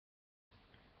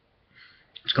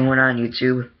What's going on,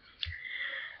 YouTube?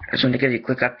 I just wanted to give you a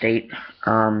quick update.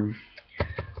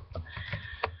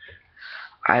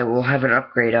 I will have an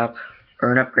upgrade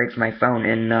for my phone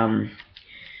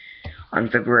on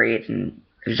February 8th in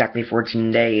exactly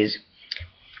 14 days.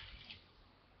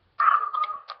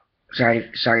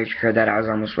 Sorry if you heard that. I was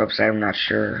on this website. I'm not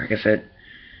sure if it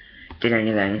did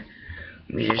anything.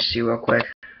 Let me just see real quick.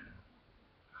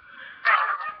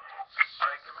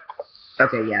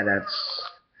 Okay, yeah,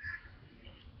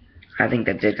 I think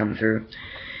that did come through.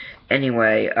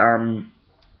 Anyway,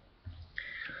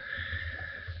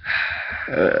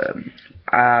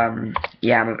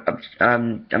 yeah,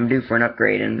 I'm due for an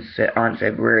upgrade on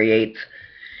February 8th,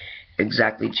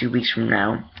 exactly 2 weeks from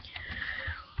now.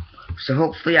 So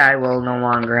hopefully I will no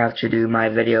longer have to do my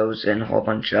videos in a whole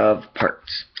bunch of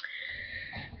parts.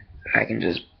 I can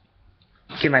just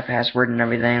get my password and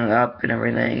everything up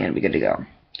and be good to go.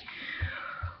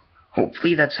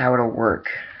 Hopefully that's how it'll work.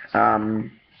 So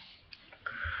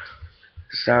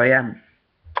yeah,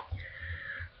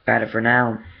 about it for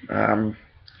now.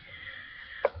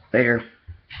 Later.